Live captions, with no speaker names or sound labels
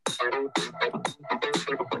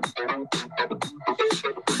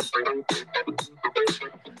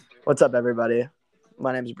What's up, everybody?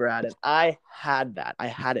 My name's Brad, and I had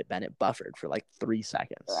it, Bennett buffered for like 3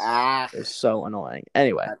 seconds. It was so annoying.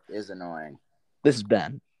 Anyway, That is annoying. this is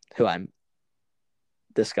Ben, who I'm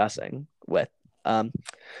discussing with.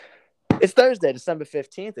 It's Thursday, December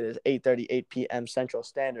 15th. It is 8:38 p.m. Central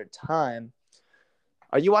Standard Time.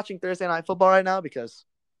 Are you watching Thursday Night Football right now? Because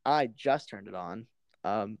I just turned it on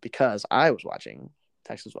because I was watching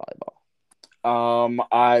Texas volleyball.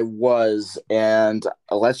 I was, and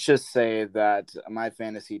let's just say that my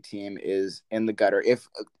fantasy team is in the gutter. If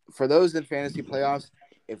for those in fantasy playoffs,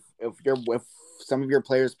 if some of your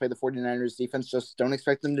players play the 49ers defense, just don't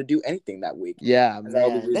expect them to do anything that week. Yeah, man, they're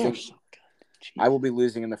so good. Jeez. I will be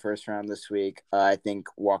losing in the first round this week. I think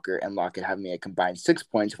Walker and Lockett have me a combined 6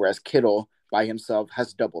 points, whereas Kittle by himself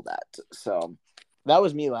has double that. So that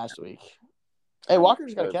was me last week. Hey,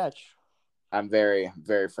 Walker's got a catch. I'm very,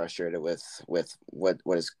 very frustrated with what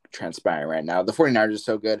is transpiring right now. The 49ers are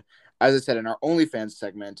so good. As I said in our OnlyFans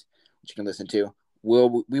segment, which you can listen to,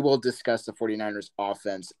 we will discuss the 49ers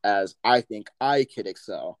offense as I think I could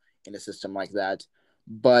excel in a system like that.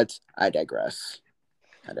 But I digress.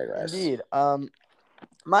 Indeed.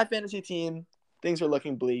 My fantasy team, things are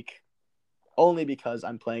looking bleak only because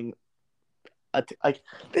I'm playing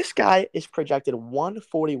this guy is projected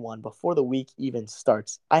 141 before the week even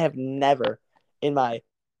starts. I have never in my,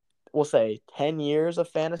 we'll say, 10 years of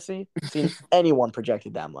fantasy seen anyone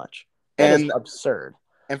projected that much. That is absurd.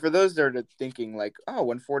 And for those that are thinking like, oh,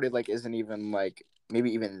 140 like isn't even like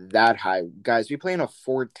maybe even that high, guys, we play in a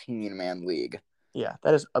 14-man league. Yeah,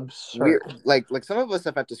 that is absurd. Like some of us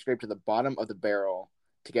have had to scrape to the bottom of the barrel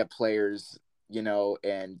to get players,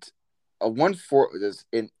 and a 140 is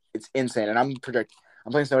it's insane. And I'm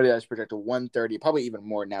playing somebody that's projected 130, probably even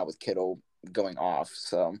more now with Kittle going off.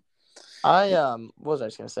 So what was I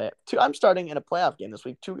just gonna say? I'm starting in a playoff game this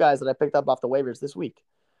week. 2 guys that I picked up off the waivers this week.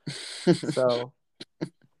 So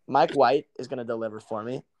Mike White is gonna deliver for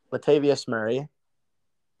me. Latavius Murray,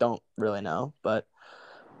 don't really know, but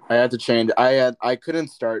I had to change. I couldn't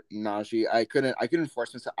start Najee. I couldn't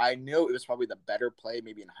force myself. I knew it was probably the better play,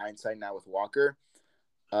 maybe in hindsight now with Walker,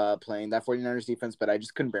 playing that 49ers defense, but I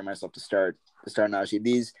just couldn't bring myself to start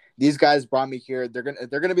Najee. These guys brought me here. They're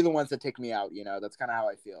gonna be the ones that take me out. That's kind of how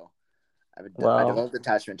I feel. I developed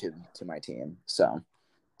attachment to my team. So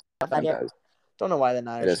don't know why the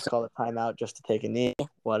Niners just called a timeout just to take a knee.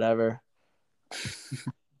 Whatever.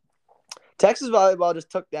 Texas volleyball just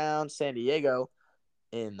took down San Diego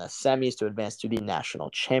in the semis to advance to the national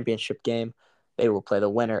championship game. They will play the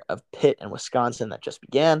winner of Pitt and Wisconsin that just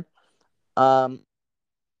began.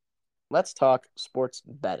 Let's talk sports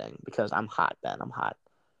betting because I'm hot, Ben. I'm hot.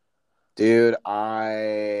 Dude,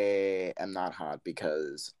 I am not hot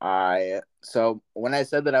because so when I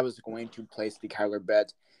said that I was going to place the Kyler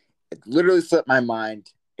bet, it literally slipped my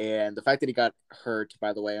mind. And the fact that he got hurt,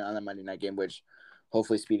 by the way, on the Monday night game, which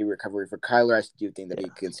hopefully speedy recovery for Kyler, I do think that he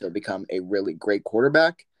can still become a really great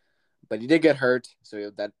quarterback. But he did get hurt,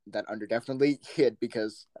 so that under definitely hit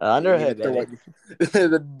because under hit, baby.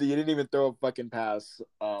 You didn't even throw a fucking pass.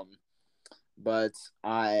 But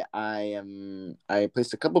I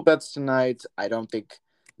placed a couple bets tonight. I don't think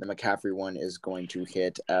the McCaffrey one is going to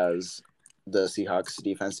hit as the Seahawks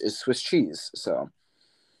defense is Swiss cheese. So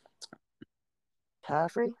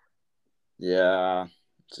McCaffrey? Yeah,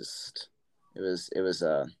 it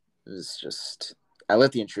was just I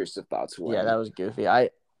let the intrusive thoughts win. Yeah, that was goofy.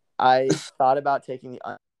 I thought about taking the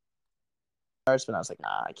unders, but I was like,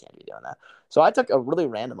 nah, I can't be doing that. So I took a really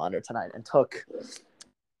random under tonight and took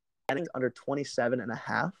under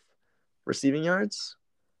 27.5 receiving yards.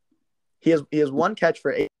 He has 1 catch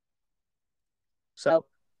for 8. So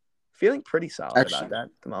feeling pretty solid about that at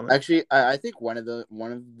the moment. Actually, I think one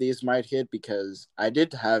of these might hit because I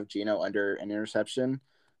did have Geno under an interception.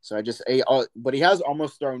 So but he has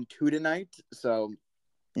almost thrown 2 tonight. So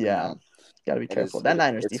yeah, got to be careful. That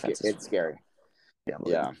Niners defense is scary.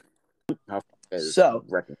 Yeah. So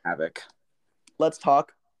wrecking havoc. Let's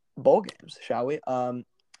talk bowl games, shall we?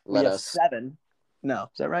 We have 7. No,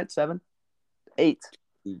 is that right? 7, 8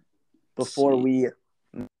 before we.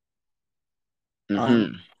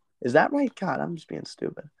 Is that right? God, I'm just being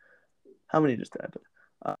stupid. How many just did I put?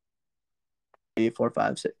 3, 4,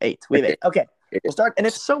 5, 6, 8. We have 8. Okay, we'll start. And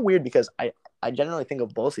it's so weird because I generally think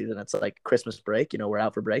of bowl season. It's like Christmas break. We're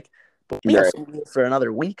out for break. But we have school for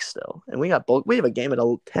another week still, and we have a game at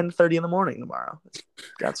 10:30 in the morning tomorrow.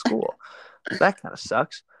 Got school. That kind of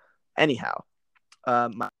sucks. Anyhow,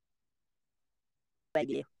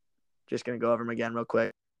 just gonna go over them again real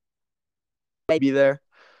quick. Maybe there.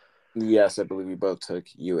 Yes, I believe we both took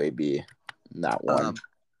UAB in that one.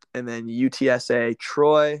 And then UTSA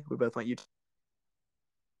Troy. We both went UT.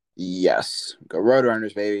 Yes, go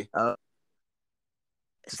Roadrunners, baby.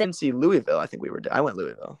 Cincy Louisville. I think I went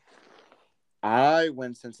Louisville. I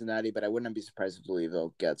went Cincinnati, but I wouldn't be surprised if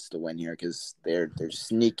Louisville gets the win here because they're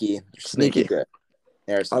sneaky. They're sneaky good.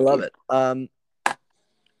 They're sneaky. I love it.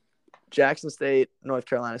 Jackson State, North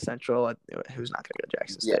Carolina Central. Who's not going to go to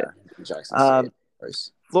Jackson State? Yeah, Jackson State. Of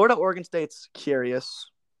course. Florida, Oregon State's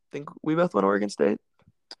curious. Think we both went Oregon State?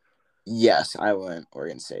 Yes, I went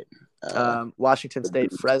Oregon State. Washington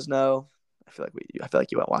State, Fresno. I feel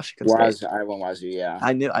like you went Washington State. I went Wazoo, yeah.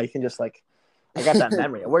 I knew I can just I got that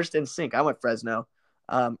memory. We're just in sync. I went Fresno.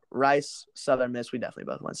 Rice, Southern Miss. We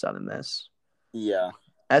definitely both went Southern Miss. Yeah.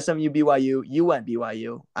 SMU, BYU. You went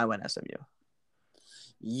BYU. I went SMU.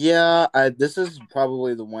 Yeah, this is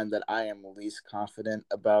probably the one that I am least confident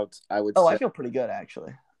about. I would say. I feel pretty good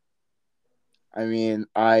actually. I mean,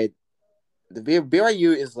 the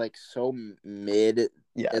BYU is so mid.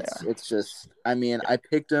 Yeah, it's just. I mean, I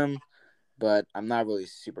picked them, but I'm not really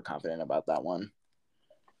super confident about that one.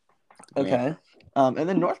 Okay. And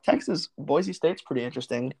then North Texas, Boise State's pretty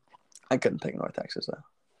interesting. I couldn't pick North Texas though.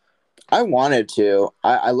 I wanted to.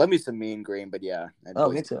 I love me some Mean Green, but yeah.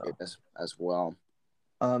 Me too. As well.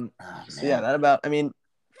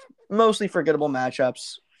 Mostly forgettable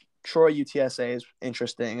matchups. Troy UTSA is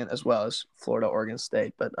interesting, as well as Florida Oregon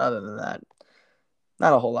State. But other than that,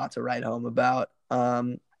 not a whole lot to write home about.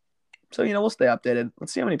 So we'll stay updated.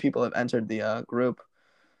 Let's see how many people have entered the group.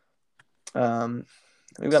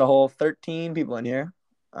 We've got a whole 13 people in here.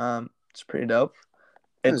 It's pretty dope.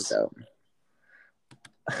 It's dope.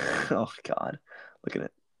 Oh God, look at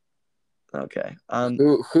it. Okay.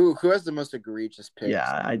 Who has the most egregious picks?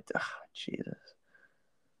 Yeah, Jesus.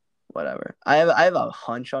 Whatever. I have a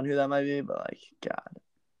hunch on who that might be, but God,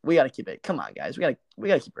 we gotta keep it. Come on, guys. We gotta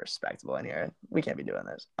keep it respectable in here. We can't be doing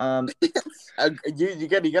this. You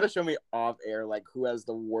gotta show me off air who has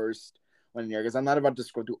the worst one here because I'm not about to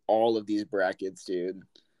scroll through all of these brackets, dude.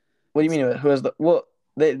 What do you mean? Who has the? Well,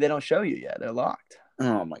 they don't show you yet. They're locked.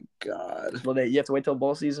 Oh my God. Well, you have to wait till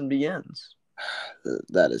bowl season begins.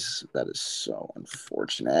 That is so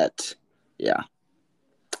unfortunate. Yeah,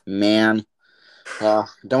 man. Don't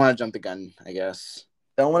want to jump the gun, I guess.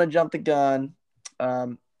 Don't want to jump the gun.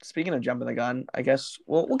 Speaking of jumping the gun, I guess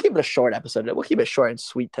we'll keep it a short episode. We'll keep it short and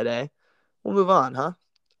sweet today. We'll move on, huh?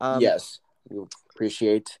 Yes, we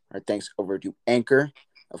appreciate our thanks over to Anchor,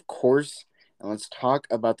 of course. And let's talk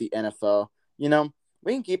about the NFL.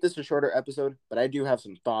 We can keep this a shorter episode, but I do have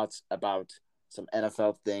some thoughts about some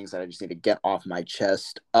NFL things that I just need to get off my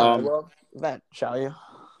chest. Vent, shall you?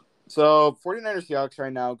 So, 49ers Seahawks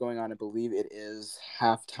right now going on, I believe it is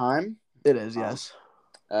halftime. It is, yes.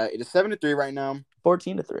 It is 7-3 right now.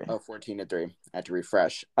 14-3. Oh, 14-3. I had to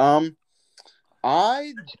refresh.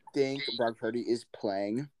 I think Brock Purdy is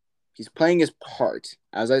playing. He's playing his part.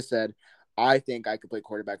 As I said, I think I could play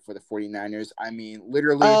quarterback for the 49ers. I mean,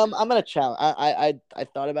 literally. I'm going to challenge. I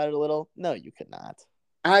thought about it a little. No, you could not.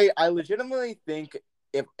 I legitimately think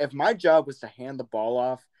if my job was to hand the ball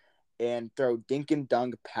off and throw dink and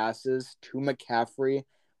dunk passes to McCaffrey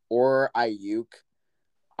or Ayuk,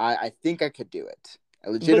 I think I could do it. I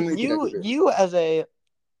legitimately think I could do it. You as a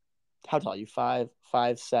how tall are you? 5'7"?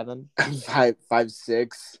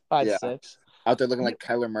 5'6". 5'6". Out there looking like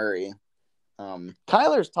Kyler Murray.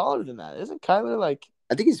 Kyler's taller than that, isn't Kyler like?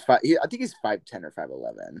 I think he's 5'10" or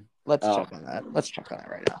 5'11". Let's check on that. Let's check on that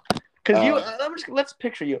right now. Because let's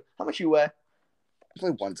picture you. How much you weigh? I'm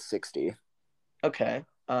like 160. Okay.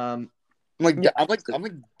 I'm like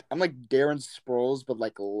Darren Sproles, but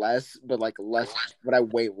less, but I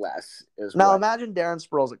weigh less. Now imagine Darren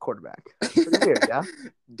Sproles at quarterback. Pretty weird, yeah.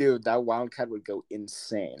 Dude, that Wildcat would go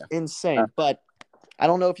insane. But I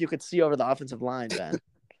don't know if you could see over the offensive line, Ben.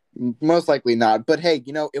 Most likely not. But hey,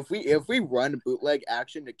 if we run bootleg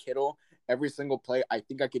action to Kittle every single play, I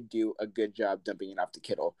think I could do a good job dumping it off to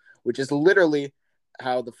Kittle, which is literally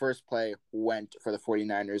how the first play went for the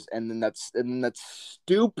 49ers. And then that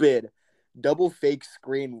stupid double fake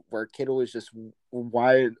screen where Kittle was just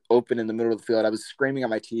wide open in the middle of the field. I was screaming at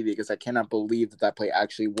my TV because I cannot believe that play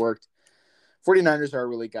actually worked. 49ers are a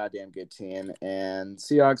really goddamn good team. And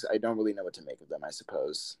Seahawks, I don't really know what to make of them, I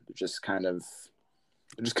suppose. They're just kind of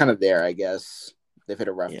there, I guess. They've hit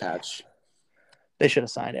a rough patch. They should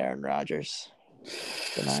have signed Aaron Rodgers.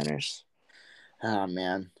 The Niners. Oh,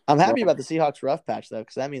 man. I'm happy about the Seahawks rough patch, though,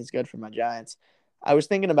 because that means good for my Giants. I was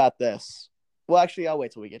thinking about this. Well, actually, I'll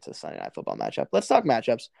wait till we get to the Sunday Night Football matchup. Let's talk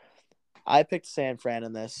matchups. I picked San Fran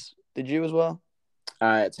in this. Did you as well?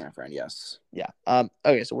 I had San Fran, yes. Yeah.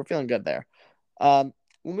 Okay, so we're feeling good there.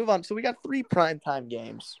 we'll move on. So we got 3 primetime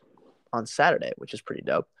games on Saturday, which is pretty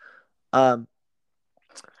dope. Um,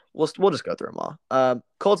 we'll just go through them all.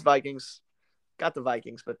 Colts Vikings, got the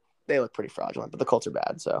Vikings, but they look pretty fraudulent. But the Colts are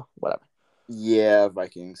bad, so whatever. Yeah,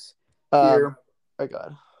 Vikings. Here, oh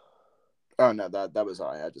god. Oh no, that was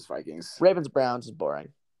all I had. Just Vikings. Ravens Browns is boring.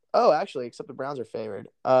 Oh, actually, except the Browns are favored.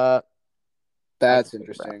 That's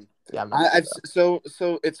interesting. Yeah, so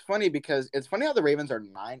it's funny because it's funny how the Ravens are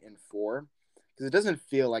 9-4 because it doesn't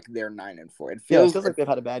feel like they're 9-4. It feels like they've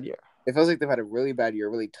had a bad year. It feels like they've had a really bad year,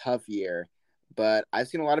 really tough year. But I've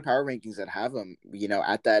seen a lot of power rankings that have them,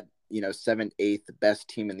 at that 7th, 8th best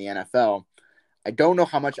team in the NFL. I don't know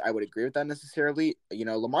how much I would agree with that necessarily.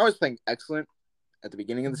 Lamar was playing excellent at the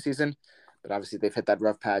beginning of the season, but obviously they've hit that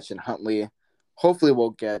rough patch, and Huntley hopefully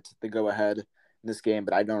will get the go-ahead in this game,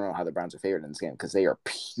 but I don't know how the Browns are favored in this game because they are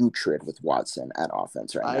putrid with Watson at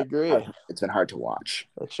offense right now. I agree. It's been hard to watch.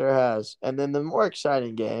 It sure has. And then the more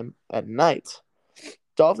exciting game at night,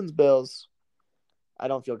 Dolphins-Bills. I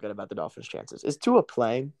don't feel good about the Dolphins' chances. Is Tua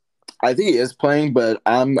playing? I think he is playing, but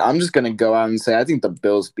I'm just going to go out and say I think the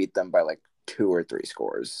Bills beat them by like 2 or 3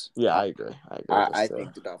 scores. Yeah, I agree. I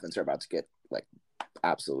think the Dolphins are about to get like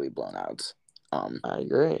absolutely blown out. I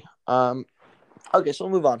agree. Okay, so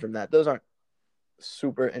we'll move on from that. Those aren't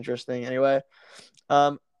super interesting anyway.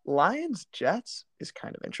 Lions Jets is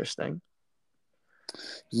kind of interesting.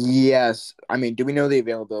 Yes. I mean, do we know the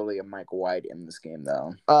availability of Mike White in this game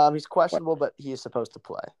though? He's questionable, but he is supposed to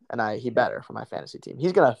play, and he better for my fantasy team.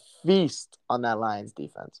 He's gonna feast on that Lions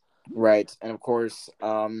defense. Right, and of course,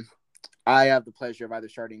 I have the pleasure of either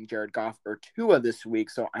starting Jared Goff or Tua this week,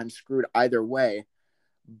 so I'm screwed either way.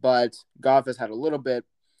 But Goff has had a little bit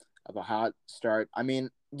of a hot start. I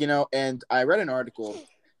mean, and I read an article.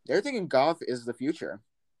 They're thinking Goff is the future.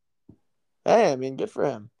 Hey, I mean, good for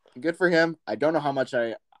him. Good for him. I don't know how much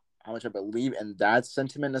I believe in that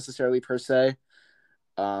sentiment necessarily per se,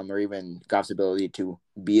 or even Goff's ability to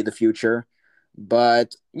be the future.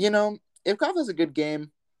 But if Goff has a good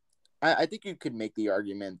game, I think you could make the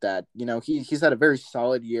argument that he's had a very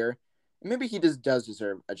solid year, and maybe he just does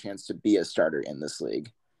deserve a chance to be a starter in this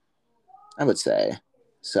league. I would say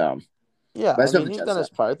so. Yeah, I mean, he's done his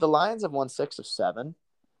part. The Lions have won 6 of 7.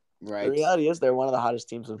 Right. The reality is they're one of the hottest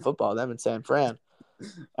teams in football. Them and San Fran.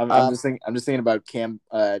 I'm just thinking about Dan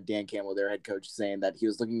Campbell, their head coach, saying that he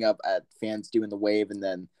was looking up at fans doing the wave, and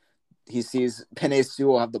then he sees Penei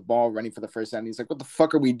Sewell have the ball running for the first time. He's like, "What the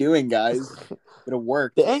fuck are we doing, guys?" But it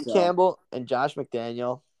worked. Dan Campbell and Josh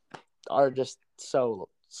McDaniel are just so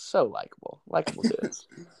likable dudes.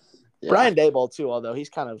 Yeah. Brian Daboll too, although he's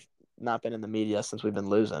kind of not been in the media since we've been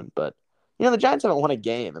losing. But the Giants haven't won a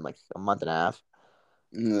game in like a month and a half.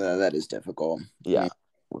 No, that is difficult. Yeah,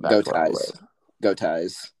 go Ties. Go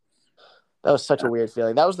Ties. That was such a weird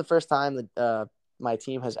feeling. That was the first time that my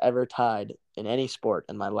team has ever tied in any sport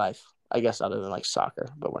in my life. I guess other than like soccer,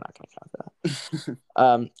 but we're not going to count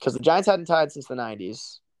that. Because the Giants hadn't tied since the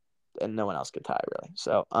 90s, and no one else could tie really.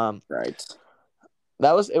 So right.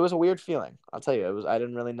 It was a weird feeling. I'll tell you, I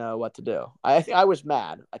didn't really know what to do. I was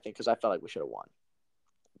mad, I think, because I felt like we should have won.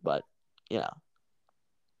 But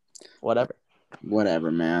whatever.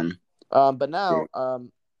 Whatever, man. But now,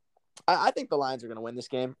 I think the Lions are going to win this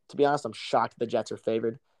game. To be honest, I'm shocked the Jets are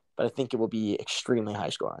favored, but I think it will be extremely high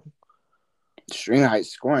scoring. Extremely high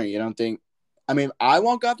scoring. You don't think? I mean, I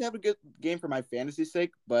want Goff to have a good game for my fantasy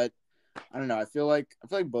sake, but I don't know. I feel like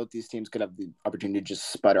both these teams could have the opportunity to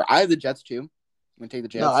just sputter. I have the Jets too. I'm gonna take the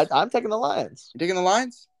Jets. No, I'm taking the Lions. You're taking the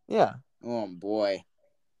Lions? Yeah. Oh boy.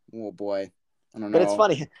 I don't know. But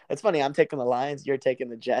it's funny. I'm taking the Lions. You're taking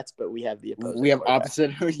the Jets, but we have the opposite. We have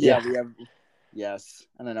opposite. Yeah, we have. Yes.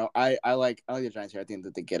 I don't know. I like the Giants here. I think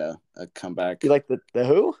that they get a comeback. You like the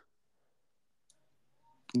who?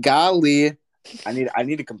 Golly. I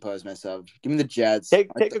need to compose myself. Give me the Jets.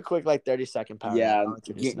 Take a quick 30-second power. Yeah.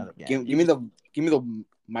 Give me the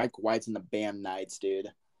Mike Whites and the Bam Knights,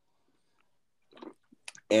 dude.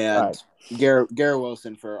 And Garrett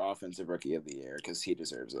Wilson for Offensive Rookie of the Year because he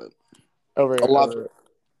deserves it. Over Olave.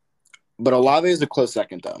 But Olave is a close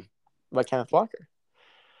second, though. By Kenneth Walker.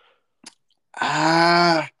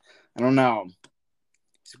 I don't know.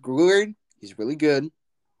 He's weird. He's really good.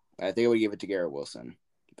 I think I would give it to Garrett Wilson.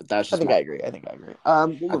 But that's just I agree. We'll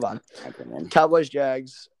move on. Cowboys,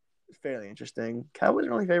 Jags, fairly interesting. Cowboys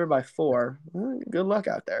are only favored by 4. Good luck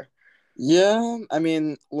out there. Yeah, I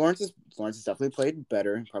mean, Lawrence has definitely played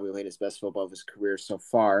better. Probably played his best football of his career so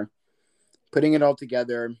far. Putting it all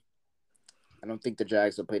together, I don't think the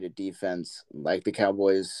Jags have played a defense like the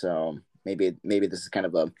Cowboys, so maybe this is kind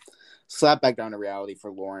of a slap back down to reality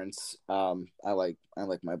for Lawrence. I like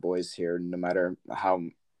my boys here, no matter how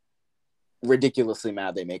ridiculously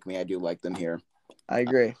mad they make me. I do like them here. I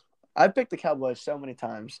agree. I've picked the Cowboys so many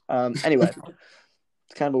times. Anyway,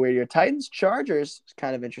 it's kind of a weird year. Titans Chargers is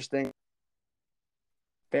kind of interesting.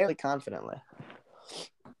 Fairly confidently.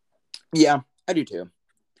 Yeah, I do too.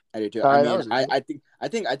 All I right, mean, that was easy. I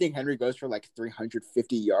think Henry goes for like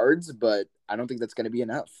 350 yards, but I don't think that's going to be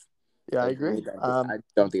enough. Yeah, I agree. I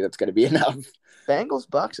don't think that's going to be enough. Bengals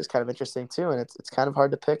Bucks is kind of interesting too, and it's kind of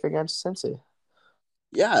hard to pick against Cincy.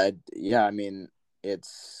 Yeah. I mean,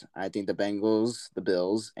 I think the Bengals, the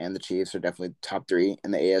Bills, and the Chiefs are definitely top three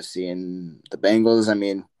in the AFC. And the Bengals, I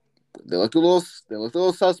mean, they looked a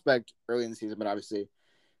little suspect early in the season, but obviously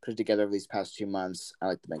put it together over these past 2 months. I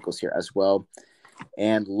like the Bengals here as well.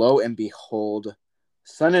 And lo and behold,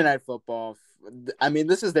 Sunday Night Football. I mean,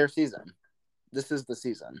 this is their season. This is the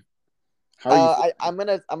season. How are you?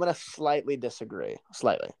 I'm gonna slightly disagree.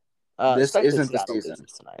 Slightly. This isn't the season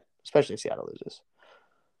tonight. Especially if Seattle loses.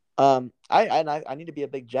 I need to be a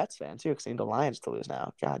big Jets fan too because I need the Lions to lose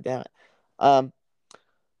now. God damn it.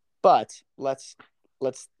 But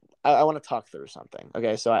I want to talk through something.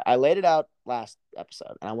 Okay, so I laid it out last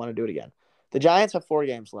episode, and I want to do it again. The Giants have 4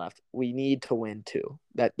 games left. We need to win 2.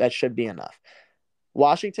 That should be enough.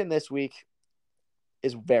 Washington this week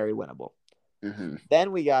is very winnable. Mm-hmm.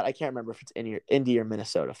 Then we got, I can't remember if it's Indy or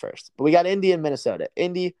Minnesota first, but we got Indy and Minnesota.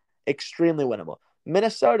 Indy, extremely winnable.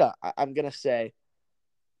 Minnesota, I'm going to say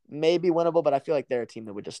maybe winnable, but I feel like they're a team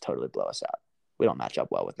that would just totally blow us out. We don't match up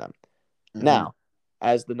well with them. Mm-hmm. Now,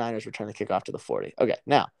 as the Niners return the kickoff to the 40. Okay,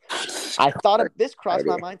 now, I thought of this crossed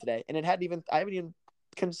my mind today, and I haven't even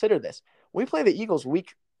considered this. When we play the Eagles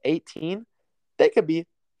week 18, they could be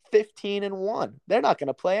 15-1. They're not going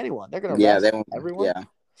to play anyone. They're going to rest everyone. Yeah.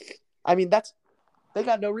 I mean, they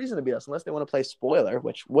got no reason to beat us unless they want to play spoiler,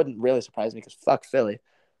 which wouldn't really surprise me because fuck Philly.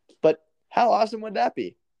 But how awesome would that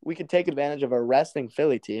be? We could take advantage of a resting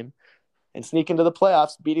Philly team and sneak into the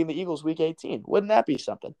playoffs, beating the Eagles week 18. Wouldn't that be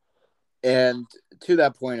something? And to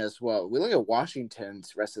that point as well, we look at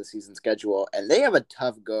Washington's rest of the season schedule, and they have a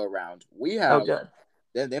tough go around. We have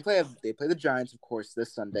they play the Giants, of course,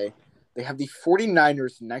 this Sunday. They have the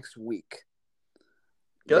 49ers next week.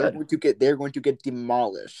 Good. They're going to get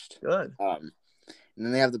demolished. Good. And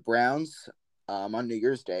then they have the Browns on New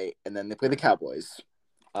Year's Day, and then they play the Cowboys.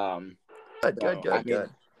 Good.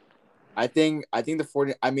 I think the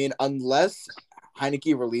 40. I mean, unless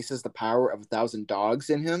Heineke releases the power of 1,000 dogs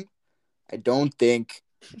in him, I don't think.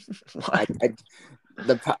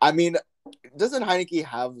 I mean, doesn't Heineke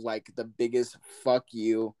have like the biggest fuck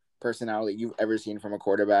you personality you've ever seen from a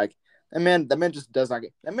quarterback? That man just does not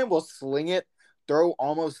get. That man will sling it, throw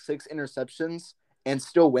almost 6 interceptions, and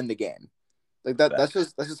still win the game. Like that. That's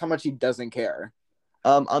just how much he doesn't care.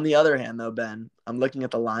 On the other hand, though, Ben, I'm looking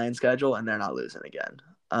at the Lions schedule, and they're not losing again.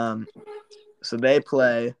 So they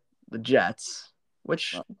play the Jets,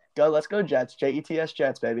 which let's go Jets, Jets,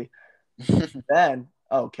 Jets, baby. Then,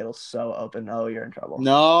 Kittle's so open. Oh, you're in trouble.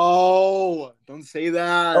 No, don't say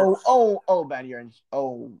that. Ben, you're in.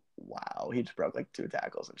 Oh, wow, he just broke like 2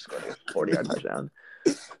 tackles and scored a 40-yard touchdown.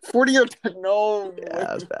 40-yard no. Yeah,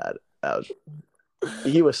 that was bad.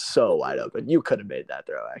 He was so wide open. You could have made that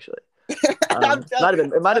throw, actually.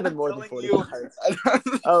 It might have been more than 40 yards.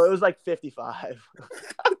 It was like 55.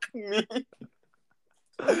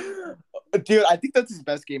 Dude, I think that's his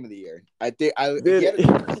best game of the year. I think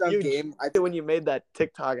game. I think when you made that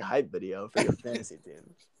TikTok hype video for your fantasy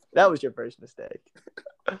team, that was your first mistake.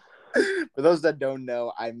 For those that don't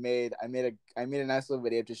know, I made a nice little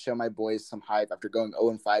video to show my boys some hype after going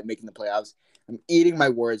 0-5, making the playoffs. I'm eating my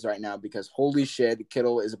words right now because holy shit,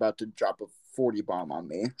 Kittle is about to drop a 40 bomb on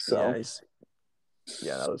me. So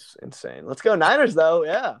yeah, that was insane. Let's go Niners though.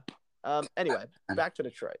 Yeah. Anyway, back to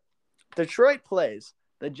Detroit. Detroit plays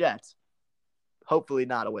the Jets. Hopefully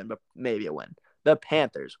not a win, but maybe a win. The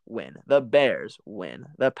Panthers win. The Bears win.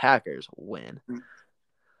 The Packers win.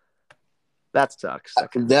 That sucks.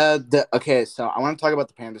 Okay, so I want to talk about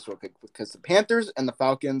the Panthers real quick because the Panthers and the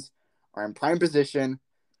Falcons are in prime position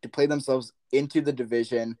to play themselves into the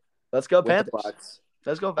division. Let's go Panthers.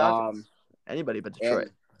 Let's go Falcons. Anybody but Detroit.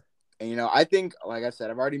 And I think, like I said,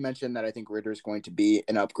 I've already mentioned that I think Ritter is going to be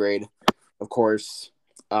an upgrade, of course.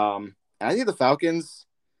 And I think the Falcons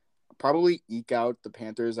probably eke out the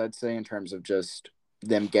Panthers, I'd say, in terms of just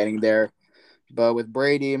them getting there. But with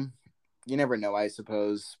Brady, you never know, I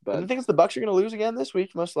suppose. But I think it's the Bucs are going to lose again this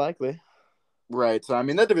week, most likely. Right. So, I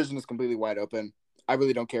mean, that division is completely wide open. I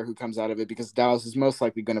really don't care who comes out of it because Dallas is most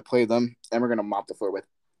likely going to play them, and we're going to mop the floor with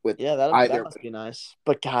that must be nice.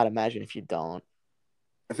 But God, imagine if you don't.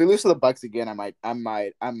 If we lose to the Bucs again, I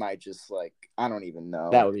might just like I don't even know.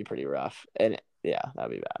 That would be pretty rough. And Yeah,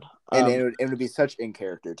 that'd be bad. And it would be such in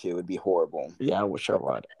character too. It would be horrible. Yeah, we sure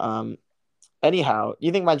would. Anyhow,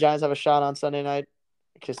 you think my Giants have a shot on Sunday night?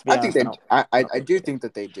 Because to be I think honest, they. I don't do think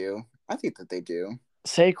that they do. I think that they do.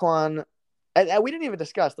 Saquon, and we didn't even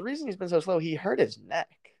discuss the reason he's been so slow. He hurt his neck.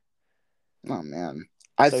 Oh man,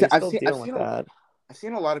 So he's still dealing with that. I've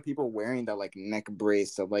seen a lot of people wearing that like neck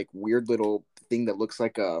brace, that like weird little thing that looks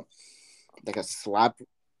like a slap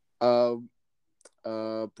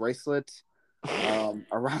bracelet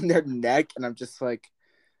around their neck, and I'm just like,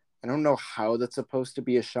 I don't know how that's supposed to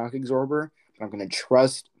be a shock absorber, but I'm gonna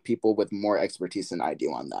trust people with more expertise than I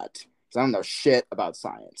do on that, because I don't know shit about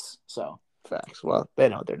science. So facts. Well, they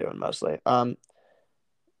know what they're doing mostly. I'm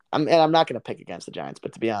not gonna pick against the Giants,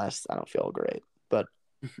 but to be honest, I don't feel great. But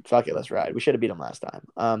fuck it, let's ride. We should have beat them last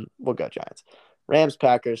time. We'll go Giants. Rams,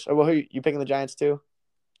 Packers. Oh, well, who you picking the Giants too?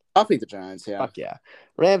 I'll pick the Giants. Yeah. Fuck yeah.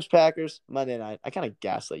 Rams, Packers, Monday night. I kind of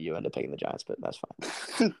gaslit you into picking the Giants, but that's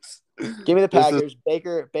fine. Give me the Packers.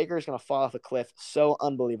 Baker is gonna fall off a cliff so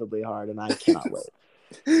unbelievably hard, and I cannot wait.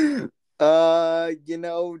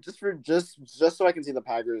 Just so I can see the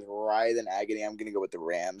Packers writhe in agony, I'm gonna go with the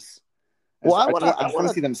Rams. Well, I just want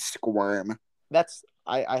to see them squirm.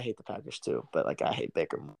 I hate the Packers too, but like I hate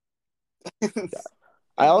Baker. Yeah.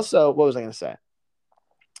 I also, what was I gonna say?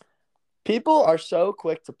 People are so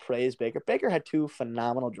quick to praise Baker. Baker had 2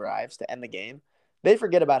 phenomenal drives to end the game. They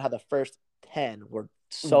forget about how the first 10 were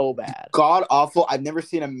so bad. God awful. I've never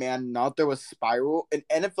seen a man not throw a spiral, an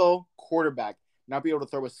NFL quarterback not be able to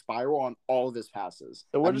throw a spiral on all of his passes.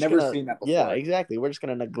 So I've never seen that before. Yeah, exactly. We're just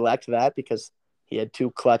going to neglect that because he had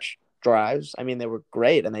 2 clutch drives. I mean, they were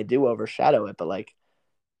great, and they do overshadow it, but like,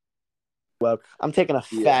 well, I'm taking a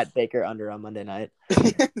fat Baker under on Monday night,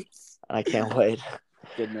 and I can't wait.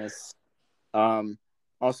 Goodness.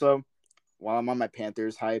 Also, while I'm on my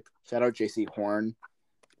Panthers hype, shout out JC Horn.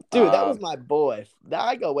 Dude, that was my boy.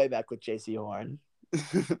 I go way back with JC Horn.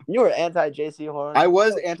 You were anti-JC Horn? I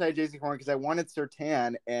was anti-JC Horn because I wanted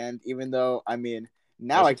Surtain, and even though, I mean,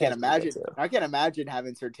 now I can't imagine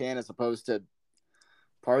having Surtain as opposed to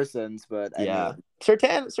Parsons, but I mean,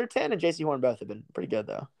 Surtain and JC Horn both have been pretty good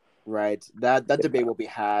though. Right. That debate will be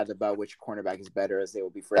had about which cornerback is better, as they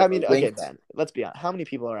will be forever. I mean, okay, Ben, let's be honest. How many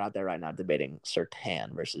people are out there right now debating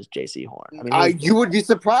Surtain versus JC Horn? I mean, you would be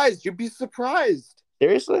surprised. You'd be surprised.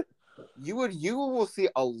 Seriously? You will see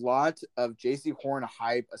a lot of JC Horn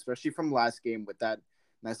hype, especially from last game with that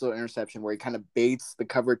nice little interception where he kind of baits the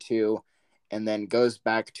cover 2 and then goes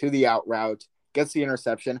back to the out route, gets the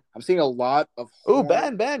interception. I'm seeing a lot of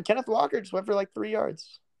Ben, Kenneth Walker just went for like 3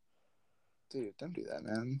 yards. Dude, don't do that,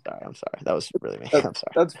 man. I'm sorry. That was really mean. I'm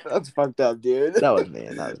sorry. That's fucked up, dude. That was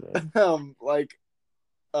mean.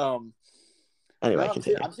 Anyway, I'm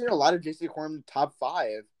seeing a lot of JC Horn top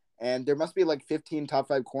 5, and there must be like 15 top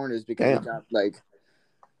 5 corners because we got like,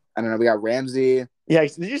 I don't know, we got Ramsey. Yeah,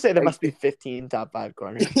 did you say there must be 15 top 5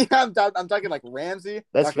 corners? Yeah, I'm talking like Ramsey.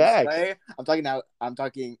 That's fact. I'm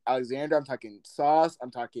talking Alexander. I'm talking Sauce.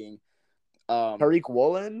 I'm talking Tariq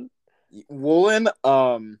Woolen.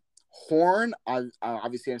 Horn.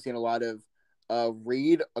 Obviously, I'm seeing a lot of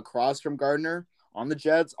Reed across from Gardner on the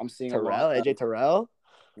Jets. I'm seeing AJ Terrell.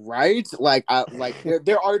 Right,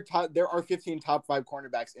 there are 15 top 5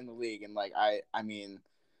 cornerbacks in the league, and like I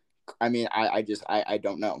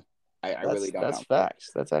don't know. I really don't know. That's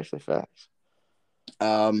facts. That's actually facts.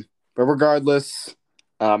 But regardless,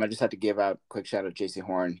 I just had to give out a quick shout out to JC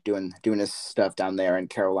Horn doing his stuff down there in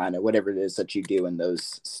Carolina, whatever it is that you do in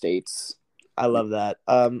those states. I love that.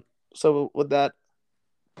 So with that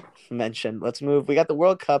mentioned, let's move. We got the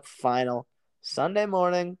World Cup final Sunday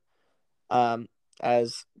morning.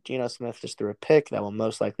 As Geno Smith just threw a pick, that will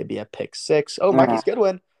most likely be a pick 6. Oh, Marquise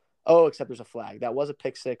Goodwin. Oh, except there's a flag. That was a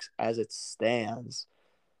pick 6 as it stands.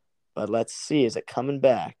 But let's see. Is it coming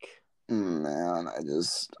back? Man,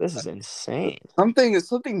 this is insane. Something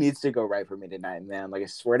needs to go right for me tonight, man. Like, I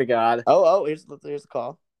swear to God. Oh, here's the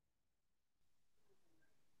call.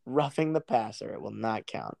 Roughing the passer. It will not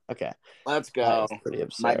count. Okay. Let's go. That is pretty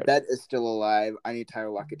absurd. My bet is still alive. I need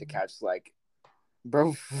Tyler Lockett to catch, like,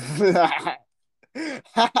 bro.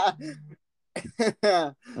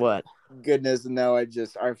 What? Goodness, no!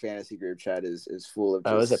 Our fantasy group chat is full of.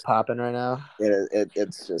 Is it popping right now?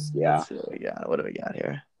 It's just yeah. Let's see what we got. What do we got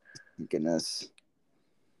here? Goodness.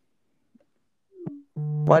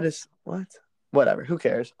 What? Whatever. Who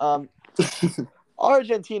cares?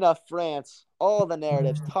 Argentina, France. All the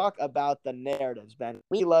narratives. Talk about the narratives, Ben.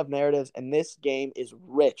 We love narratives, and this game is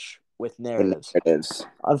rich with narratives.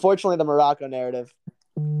 Unfortunately, the Morocco narrative.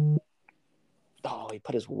 Oh, he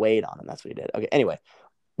put his weight on him. That's what he did. Okay, anyway.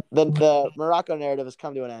 The Morocco narrative has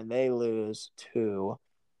come to an end. They lose to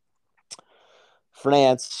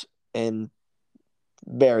France in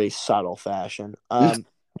very subtle fashion.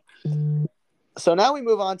 So now we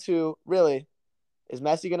move on to really, is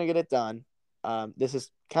Messi going to get it done? This is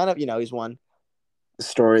kind of, he's won.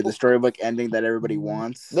 The storybook ending that everybody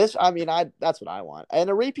wants. That's what I want. And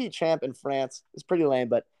a repeat champ in France is pretty lame,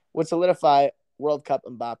 but would solidify World Cup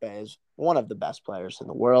Mbappe is one of the best players in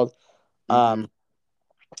the world.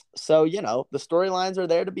 So, the storylines are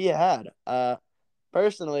there to be had.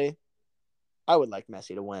 Personally, I would like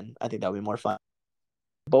Messi to win. I think that would be more fun.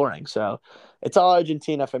 Boring. So it's all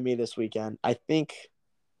Argentina for me this weekend. I think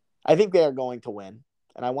they are going to win,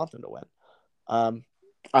 and I want them to win.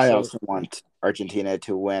 I also want Argentina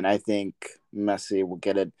to win. I think Messi will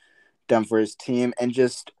get it done for his team. And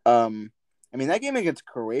just, that game against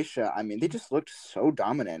Croatia, they just looked so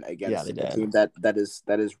dominant against a team that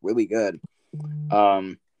is really good.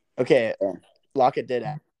 Okay, Lockett did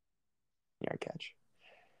yard catch.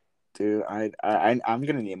 Dude, I'm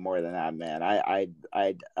gonna need more than that, man. I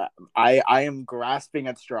am grasping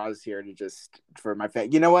at straws here for my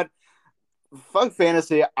fan. You know what? Fuck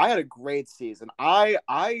fantasy. I had a great season.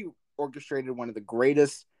 I orchestrated one of the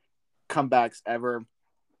greatest comebacks ever.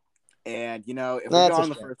 And if we go in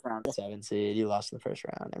the first round, 7 seed, you lost in the first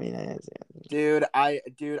round. Dude, I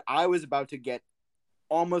was about to get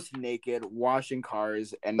almost naked washing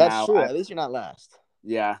cars, and that's now true. At least you're not last.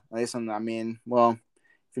 Yeah, at least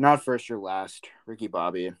if you're not first, you're last. Ricky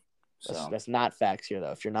Bobby. So that's not facts here,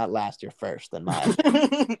 though. If you're not last, you're first. Then mine.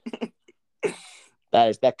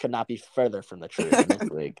 That could not be further from the truth in this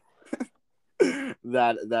league.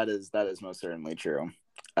 That is most certainly true.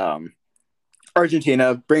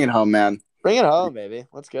 Argentina, bring it home, man. Bring it home, baby.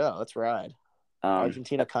 Let's go. Let's ride.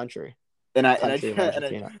 Argentina country. I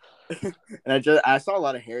saw a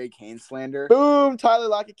lot of Harry Kane slander. Boom! Tyler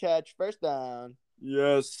Lockett catch. First down.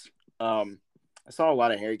 Yes. I saw a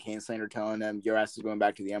lot of Harry Kane slander telling them your ass is going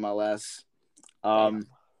back to the MLS.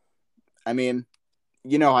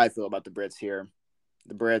 You know how I feel about the Brits here.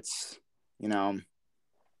 The Brits,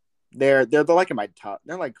 they're like in my top.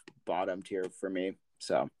 They're like bottom tier for me.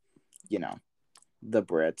 So, the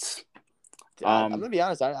Brits. I'm gonna be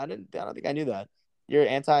honest. I don't think I knew that. You're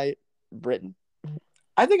anti-Britain?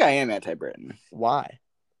 I think I am anti-Britain. Why?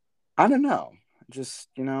 I don't know. Just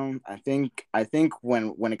I think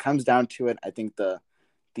when it comes down to it, I think the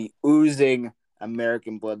oozing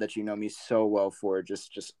American blood that you know me so well for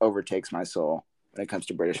just overtakes my soul when it comes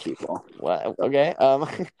to British people. Well, okay.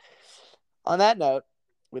 On that note,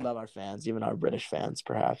 we love our fans, even our British fans,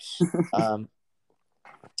 perhaps.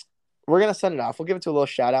 We're gonna send it off. We'll give it to a little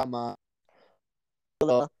shout out, Mom.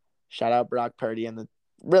 Shout out Brock Purdy and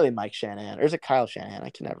really Mike Shanahan, or is it Kyle Shanahan? I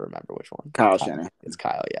can never remember which one. Kyle Shanahan. It's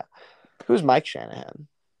Kyle, yeah. Who's Mike Shanahan?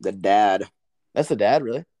 The dad. That's the dad,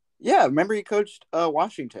 really? Yeah, remember he coached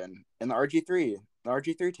Washington in the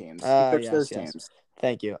RG3 teams. He coached those teams.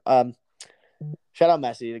 Thank you. Shout out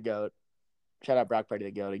Messi, the GOAT. Shout out Brock Purdy,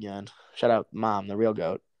 the GOAT again. Shout out Mom, the real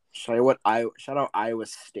GOAT. Shout out Iowa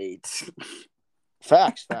State.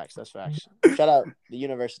 Facts. That's facts. Shout out the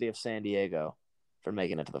University of San Diego for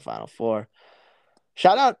making it to the Final Four.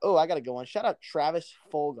 Shout out, I got to go on. Shout out Travis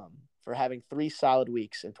Fulgham for having 3 solid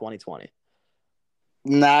weeks in 2020.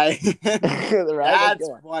 Nice. Right? That's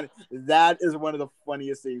funny. That is one of the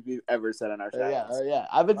funniest things we've ever said on our show. Yeah.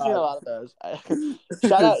 I've been seeing a lot of those.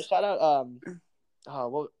 Shout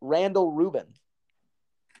out, Randall Rubin.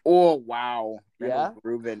 Oh, wow. Randall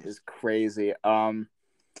Rubin is crazy. God,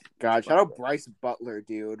 shout out Bryce Butler,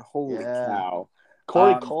 dude. Holy cow.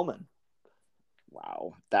 Corey Coleman.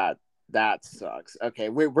 Wow. That sucks. Okay,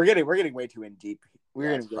 we're getting way too in deep.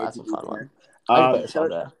 We're getting way too deep here.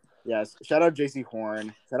 Yes. Shout out JC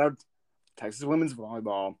Horn. Shout out Texas Women's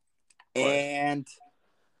Volleyball. And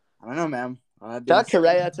I don't know, man. Shout out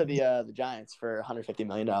Correa to the Giants for $150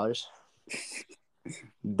 million.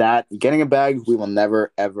 That getting a bag, we will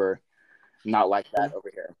never ever not like that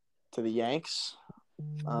over here. To the Yanks.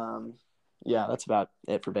 Yeah, that's about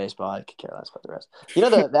it for baseball. I could care less about the rest.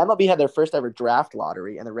 The MLB had their first ever draft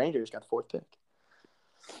lottery, and the Rangers got the 4th pick.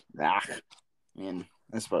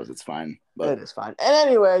 I suppose it's fine. But it is fine. And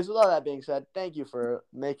anyways, with all that being said, thank you for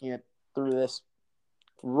making it through this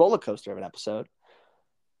roller coaster of an episode.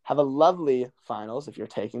 Have a lovely finals if you're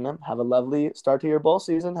taking them. Have a lovely start to your bowl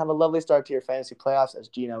season. Have a lovely start to your fantasy playoffs as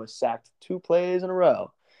Gino is sacked 2 plays in a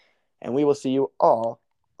row. And we will see you all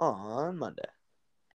on Monday.